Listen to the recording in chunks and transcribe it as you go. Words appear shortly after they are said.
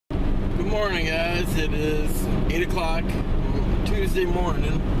morning, guys. It is 8 o'clock Tuesday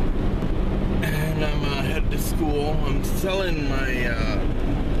morning, and I'm headed to school. I'm selling my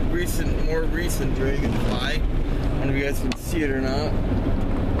more recent Dragonfly. I don't know if you guys can see it or not.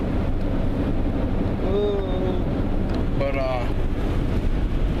 But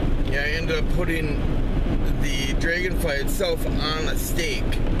yeah, I ended up putting the Dragonfly itself on a stake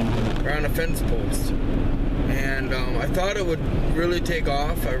or on a fence post. And I thought it would really take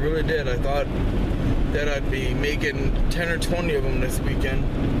off. I really did. I thought that I'd be making 10 or 20 of them this weekend,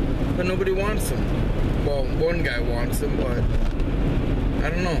 but nobody wants them. Well, one guy wants them, but I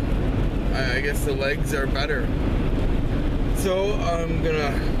don't know. I guess the legs are better. So I'm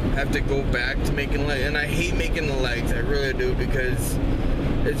gonna have to go back to making legs, and I hate making the legs. I really do, because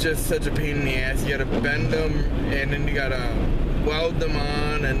it's just such a pain in the ass. You gotta bend them, and then you gotta weld them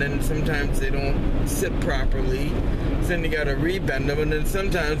on, and then sometimes they don't sit properly, so then you gotta rebend them, and then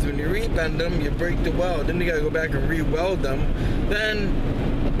sometimes when you rebend them you break the weld, then you gotta go back and re-weld them, then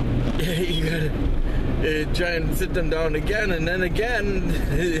you gotta try and sit them down again, and then again.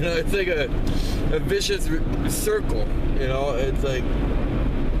 You know, it's like a vicious circle. You know, it's like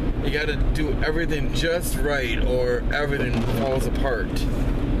you gotta do everything just right or everything falls apart.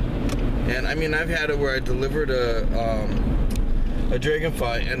 And I mean, I've had it where I delivered a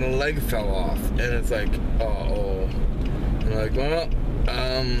Dragonfly and the leg fell off, and it's like, uh-oh. And I'm like, well,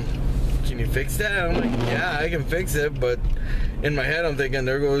 can you fix that? I'm like, yeah, I can fix it, but in my head I'm thinking,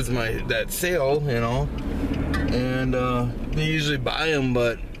 there goes that sale, you know. And they usually buy them,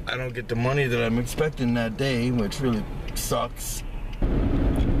 but I don't get the money that I'm expecting that day, which really sucks.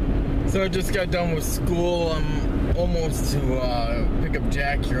 So I just got done with school. I'm almost to pick up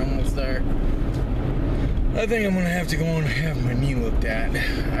Jack here, almost there. I think I'm gonna have to go and have my knee looked at.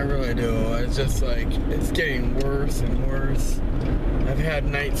 I really do. It's just like, it's getting worse and worse. I've had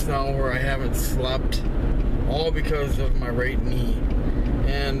nights now where I haven't slept, all because of my right knee.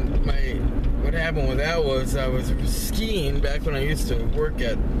 And what happened with that was, I was skiing back when I used to work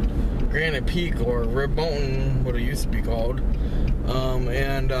at Granite Peak, or Rib Mountain, what it used to be called.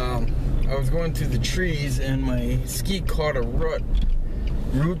 I was going through the trees, and my ski caught a root,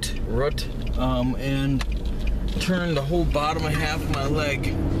 and turned the whole bottom half of my leg,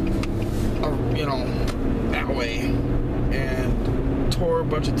 you know, that way, and tore a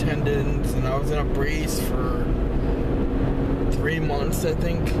bunch of tendons, and I was in a brace for 3 months, I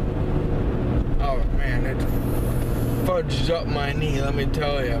think. Oh man, it fudged up my knee, let me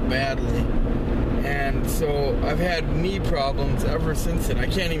tell you, badly. And so I've had knee problems ever since then. I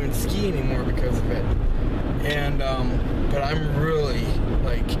can't even ski anymore because of it. And but I'm really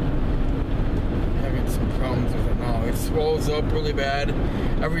like having some problems with it now. It swells up really bad.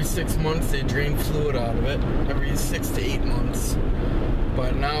 Every 6 months they drain fluid out of it. Every 6 to 8 months.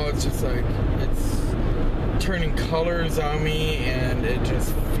 But now it's just like, it's turning colors on me, and it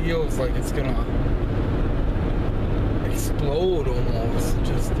just feels like it's gonna explode almost.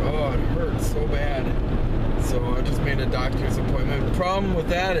 Just, oh, it hurts so bad. So I just made a doctor's appointment. The problem with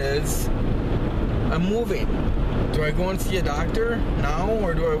that is I'm moving. Do I go and see a doctor now,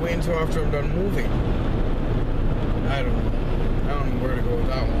 or do I wait until after I'm done moving? I don't know. I don't know where to go with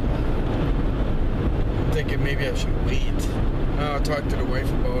that one. I'm thinking maybe I should wait. I'll talk to the wife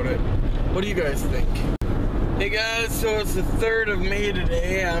about it. What do you guys think? Hey guys, so it's the 3rd of May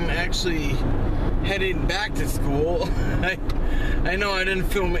today. I'm actually heading back to school. I know I didn't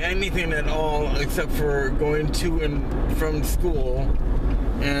film anything at all except for going to and from school,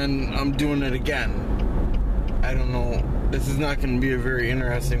 and I'm doing it again. I don't know. This is not going to be a very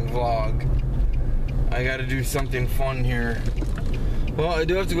interesting vlog. I got to do something fun here. Well, I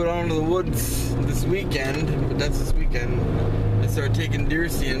do have to go down to the woods this weekend, but that's this weekend. I start taking deer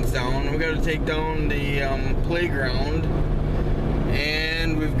stands down. We got to take down the playground,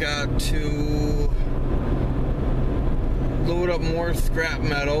 and we've got to load up more scrap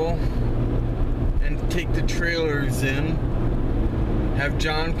metal and take the trailers in. Have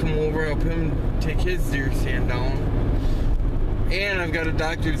John come over, help him take his deer stand down. And I've got a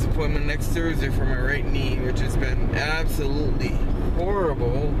doctor's appointment next Thursday for my right knee, which has been absolutely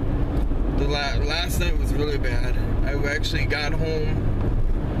horrible. The last night was really bad. I actually got home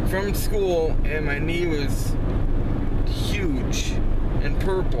from school and my knee was huge and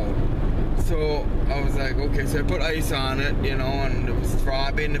purple. So I was like, okay, so I put ice on it, you know, and it was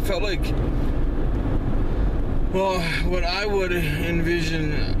throbbing. It felt like, well, what I would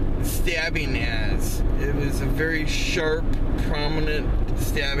envision stabbing as. It was a very sharp, prominent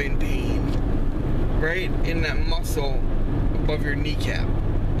stabbing pain right in that muscle above your kneecap.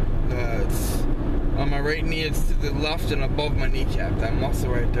 It's on my right knee. It's to the left and above my kneecap, that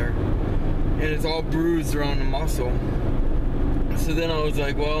muscle right there. And it's all bruised around the muscle. So then I was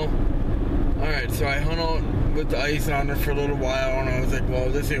like, well, alright, so I hung out with the ice on it for a little while, and I was like, well,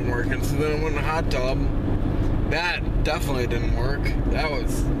 this ain't working. So then I went in the hot tub. That definitely didn't work. That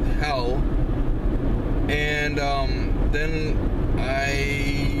was hell. And then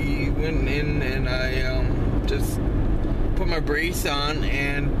I went in and I just put my brace on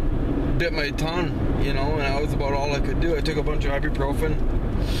and bit my tongue, you know, and that was about all I could do. I took a bunch of ibuprofen.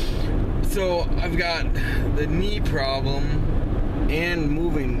 So I've got the knee problem and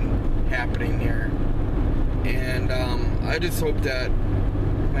moving happening here, and I just hope that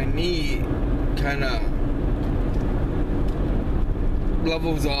my knee kind of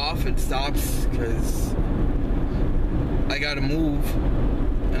levels off and stops, because I gotta move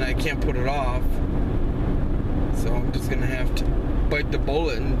and I can't put it off, so I'm just gonna have to bite the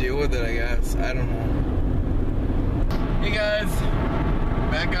bullet and deal with it, I guess. I don't know. Hey guys,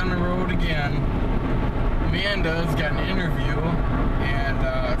 back on the road again. Amanda's got an interview, and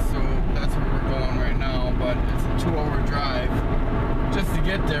so that's where we're going right now, but it's a 2-hour drive just to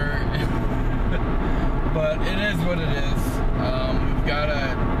get there. But it is what it is. We've got to,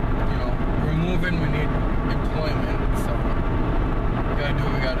 you know, we're moving, we need employment, so we got to do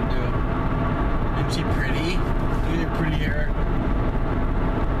what we got to do. Isn't she pretty? Look at your pretty hair.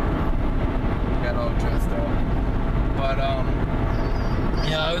 Got all dressed up. But,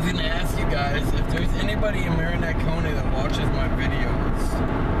 yeah, I was going to ask you guys if there's anybody in Marinette County that watches my videos.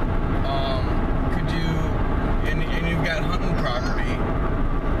 Could you, and you've got hunting property,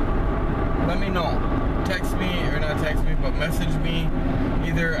 let me know. Text me, or not text me, but message me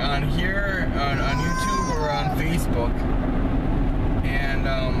either on here, on YouTube, or on Facebook. And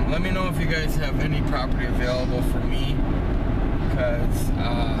let me know if you guys have any property available for me, because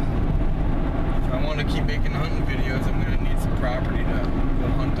if I want to keep making hunting videos, I'm going to need some property to go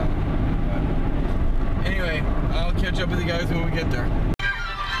hunt on. But anyway, I'll catch up with you guys when we get there.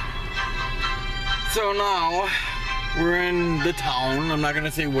 So now, we're in the town. I'm not going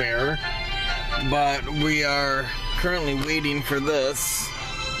to say where, but we are currently waiting for this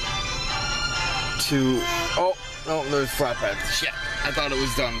to... Oh, there's flatbeds. Shit, I thought it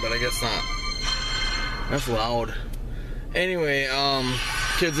was done, but I guess not. That's loud. Anyway,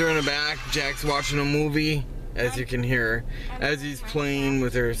 kids are in the back. Jack's watching a movie, as you can hear, as he's playing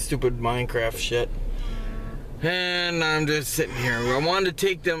with her stupid Minecraft shit. And I'm just sitting here. I wanted to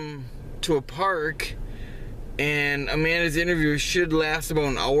take them to a park, and Amanda's interview should last about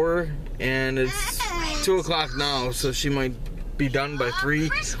an hour, and it's 2 o'clock now, so she might be done by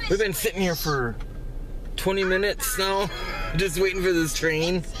 3. We've been sitting here for 20 minutes now, just waiting for this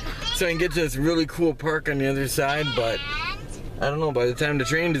train so I can get to this really cool park on the other side, but I don't know, by the time the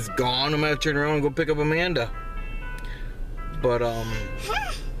train is gone, I'm gonna have to turn around and go pick up Amanda. But,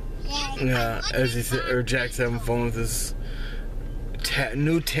 yeah, as he said, or Jack's having fun with his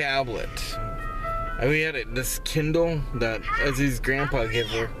new tablet. We had this Kindle that Ezzy's grandpa gave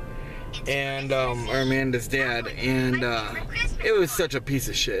her, and or Amanda's dad, and it was such a piece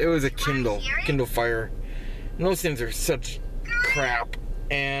of shit. It was a Kindle Fire, and those things are such crap.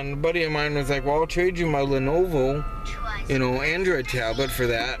 And a buddy of mine was like, well, I'll trade you my Lenovo, you know, Android tablet for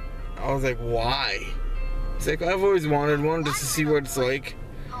that. I was like, why? He's like, I've always wanted one just to see what it's like.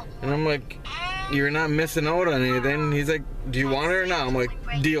 And I'm like, you're not missing out on anything. He's like, do you want it or not? I'm like,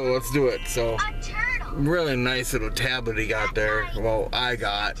 deal, let's do it. So, really nice little tablet he got there. Well, I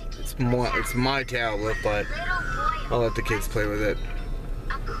got. It's my tablet, but I'll let the kids play with it.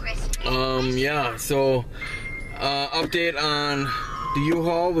 Yeah, so, update on the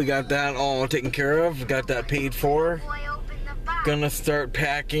U-Haul. We got that all taken care of. We got that paid for. Gonna start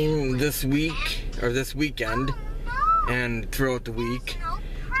packing this week, or this weekend, and throughout the week.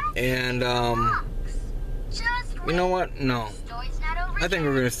 And, you know what? No. I think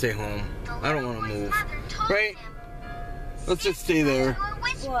we're gonna stay home. I don't want to move. Right? Let's just stay there.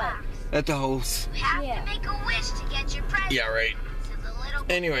 What? At the house. Yeah. Yeah, right.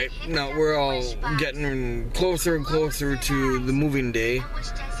 Anyway, no, we're all getting closer and closer to the moving day,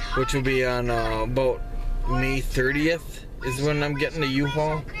 which will be on about May 30th is when I'm getting the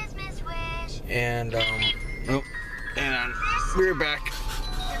U-Haul. And, oh, and we're back.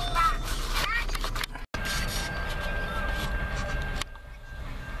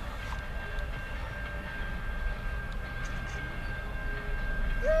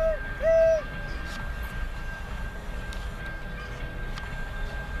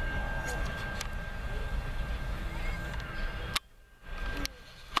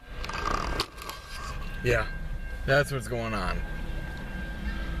 Yeah, that's what's going on.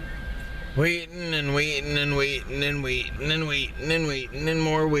 Waiting and waiting and waiting and waiting and waiting and waiting and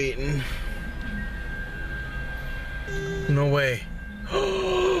more waiting. No way.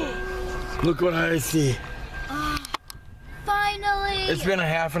 Look what I see. Finally! It's been a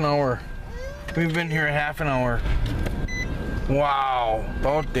half an hour. We've been here a half an hour. Wow,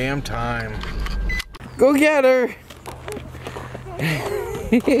 about damn time. Go get her!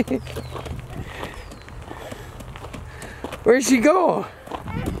 Where'd she go?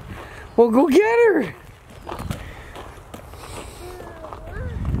 Well, go get her!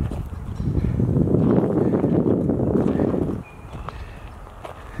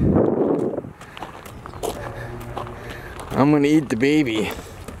 I'm gonna eat the baby.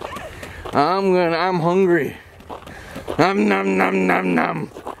 I'm hungry. Nom nom nom nom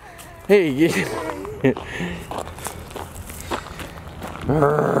nom. Hey, get it.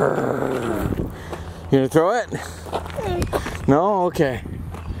 You gonna throw it? No? Okay.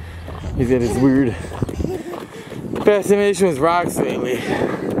 He's got his weird fascination with rocks lately.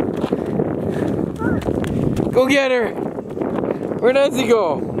 Go get her! Where does he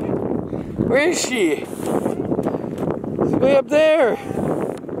go? Where is she? She's way up there.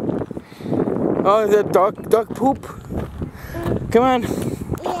 Oh, is that duck poop? Come on.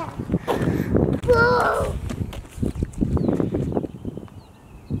 Yeah.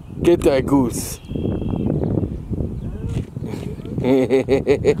 Get that goose.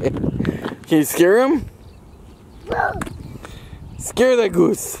 Can you scare him? Scare that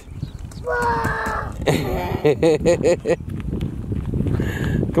goose.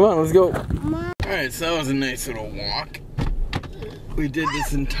 Come on, let's go. Alright, so that was a nice little walk. We did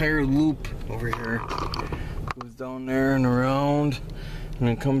this entire loop over here. It goes down there and around, and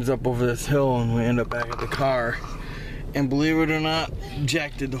then comes up over this hill, and we end up back at the car. And believe it or not,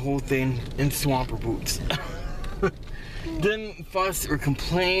 Jack did the whole thing in swamper boots. Didn't fuss or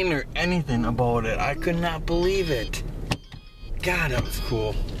complain or anything about it. I could not believe it. God, that was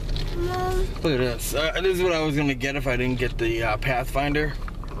cool. Look at this. This is what I was going to get if I didn't get the Pathfinder.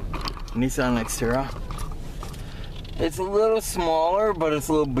 Nissan Xterra. It's a little smaller, but it's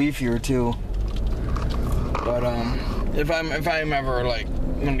a little beefier too. But if I'm ever, like,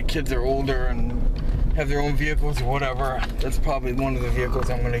 when the kids are older and have their own vehicles or whatever, that's probably one of the vehicles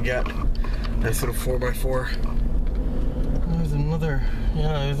I'm gonna get. Nice little 4x4.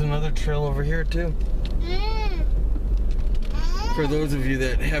 There's another trail over here too. For those of you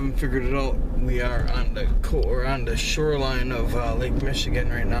that haven't figured it out, we are on the shoreline of Lake Michigan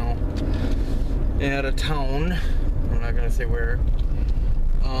right now, at a town. I'm not gonna say where.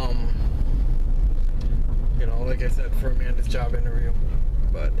 You know, like I said, for Amanda's job interview.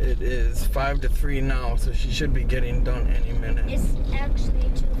 But it is 5 to 3 now, so she should be getting done any minute. It's actually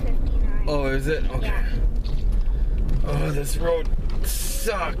 2:59. Oh, is it? Okay. Yeah. Oh, this road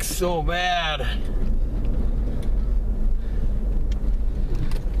sucks so bad.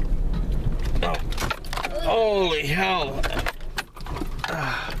 Oh, holy hell.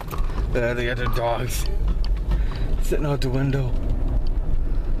 They got the dogs sitting out the window.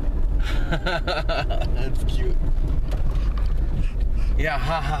 That's cute. Yeah,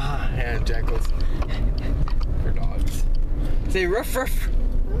 ha ha ha. Yeah, Jack goes for dogs. Say ruff ruff.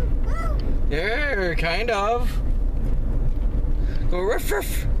 Yeah, kind of. Go ruff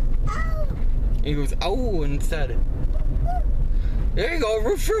ruff. He goes ow instead. There you go,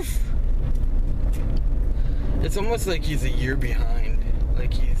 ruff ruff. It's almost like he's a year behind.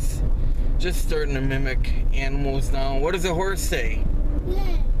 Like he's just starting to mimic animals now. What does a horse say?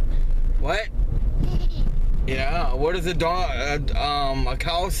 What? Yeah, what does a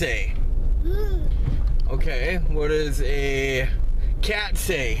cow say? Okay, what does a cat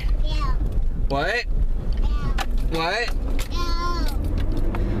say? What? What?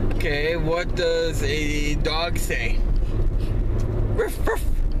 Okay, what does a dog say? Ruff, ruff.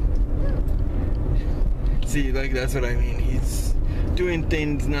 See, like, that's what I mean. He's doing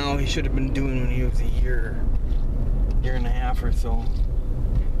things now he should have been doing when he was a year and a half or so.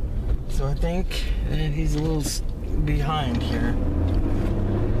 So I think that he's a little behind here.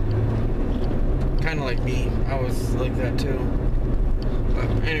 Kind of like me. I was like that too. But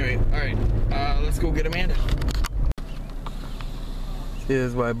anyway, alright. Let's go get Amanda. See,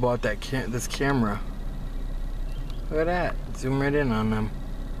 this is why I bought this camera. Look at that. Zoom right in on them.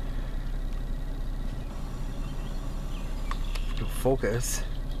 Focus.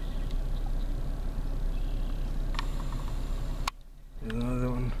 There's another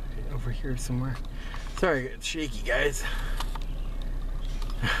one over here somewhere. Sorry, it's shaky, guys.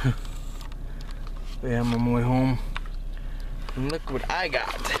 Yeah, I'm on my way home. And look what I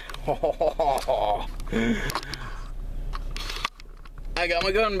got. I got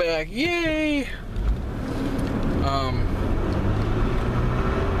my gun back. Yay!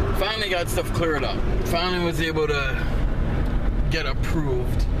 Finally got stuff cleared up. Finally was able to get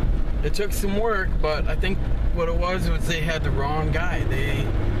approved. It took some work, but I think what it was they had the wrong guy. They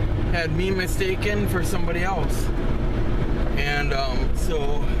had me mistaken for somebody else. And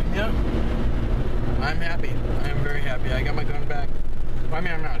so, yeah, I'm happy. I'm very happy. I got my gun back. Well, I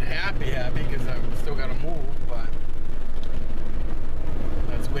mean, I'm not happy because I've still got to move, but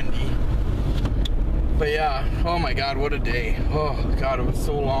that's windy. But yeah, oh my God, what a day. Oh God, it was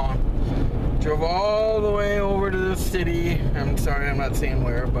so long. Drove all the way over to the city. I'm sorry, I'm not saying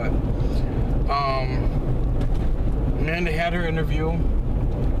where, but Amanda had her interview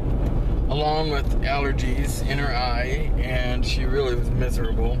along with allergies in her eye, and she really was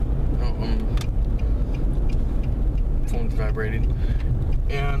miserable. Phone's vibrating.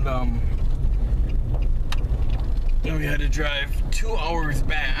 And then we had to drive 2 hours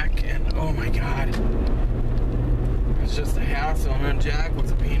back, and oh my God, it was just a hassle. And then Jack was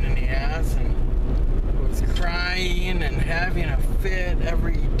a pain in the ass and was crying and having a fit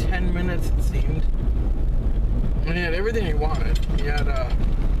every 10 minutes, it seemed. And he had everything he wanted. He had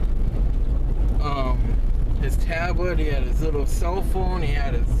his tablet, he had his little cell phone, he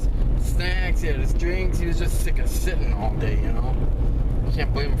had his snacks, he had his drinks. He was just sick of sitting all day, you know. I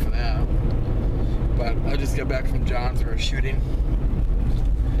can't blame him for that. But I just got back from John's for a shooting.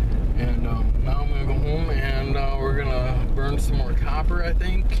 And now I'm going to go home and we're going to burn some more copper, I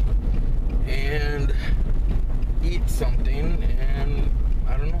think. And eat something. And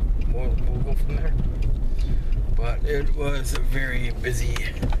I don't know. We'll go from there. But it was a very busy,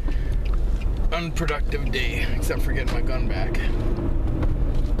 unproductive day. Except for getting my gun back.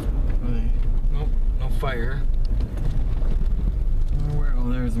 Nope, no fire. Where? Oh,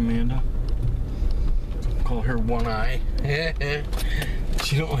 there's Amanda. Call her One Eye.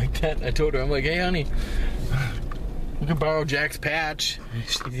 She don't like that. I told her, I'm like, hey honey, you can borrow Jack's patch.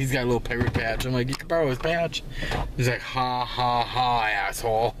 He's got a little pirate patch. I'm like, you can borrow his patch. He's like, ha ha ha,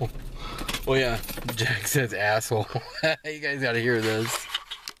 asshole. Oh yeah, Jack says asshole. You guys gotta hear this.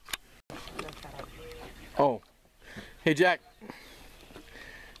 Oh, hey Jack,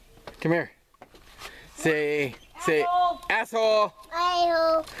 come here. Say asshole. Asshole.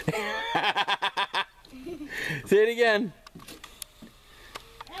 Say it again.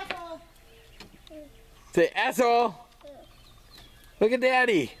 Asshole. Say asshole. Look at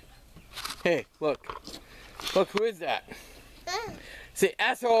Daddy. Hey, look. Look, who is that? Say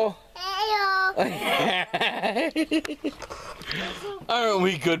asshole. Asshole. Aren't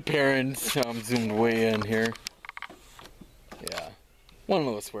we good parents? I'm zoomed way in here. Yeah. One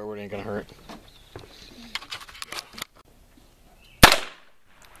little swear word ain't gonna hurt.